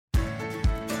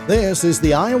This is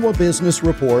the Iowa Business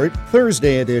Report,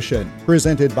 Thursday edition,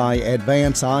 presented by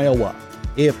Advance Iowa.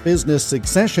 If business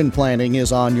succession planning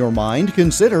is on your mind,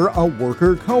 consider a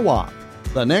worker co-op.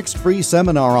 The next free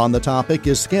seminar on the topic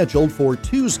is scheduled for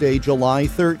Tuesday, July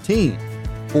 13th.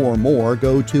 For more,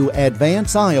 go to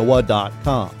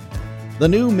advanceiowa.com. The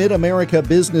new Mid-America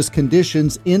Business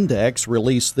Conditions Index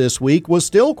released this week was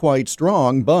still quite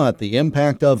strong, but the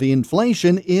impact of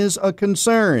inflation is a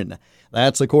concern.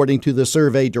 That's according to the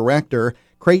survey director,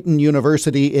 Creighton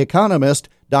University economist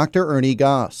Dr. Ernie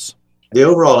Goss. The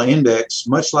overall index,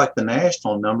 much like the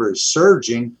national number, is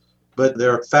surging, but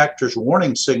there are factors,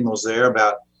 warning signals there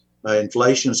about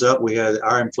inflation's up. We had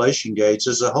our inflation gauge,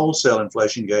 as a wholesale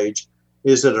inflation gauge,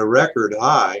 is at a record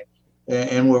high.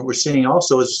 And what we're seeing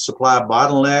also is supply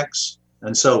bottlenecks.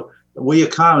 And so we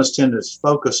economists tend to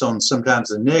focus on sometimes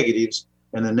the negatives,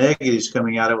 and the negatives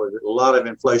coming out of it with a lot of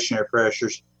inflationary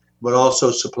pressures, but also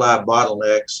supply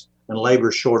bottlenecks and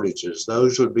labor shortages.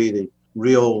 Those would be the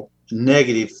real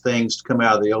negative things to come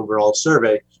out of the overall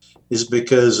survey, is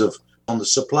because of, on the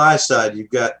supply side, you've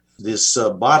got this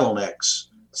bottlenecks.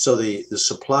 So the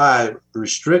supply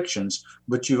restrictions,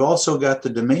 but you've also got the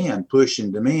demand, push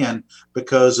in demand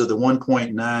because of the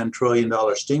 $1.9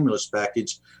 trillion stimulus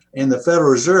package. And the Federal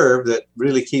Reserve, that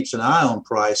really keeps an eye on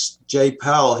price, Jay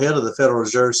Powell, head of the Federal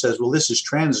Reserve, says, well, this is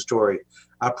transitory.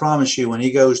 I promise you, when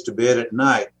he goes to bed at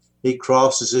night, he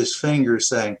crosses his fingers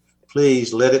saying,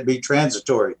 please let it be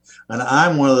transitory. And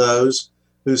I'm one of those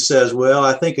who says, well,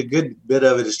 I think a good bit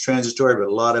of it is transitory,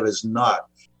 but a lot of it is not.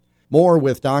 More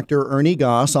with Dr. Ernie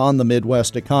Goss on the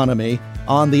Midwest economy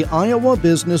on the Iowa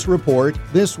Business Report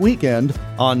this weekend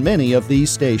on many of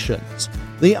these stations.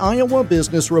 The Iowa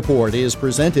Business Report is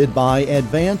presented by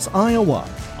Advance Iowa,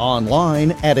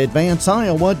 online at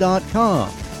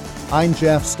advanceiowa.com. I'm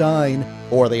Jeff Stein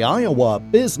for the Iowa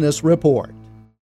Business Report.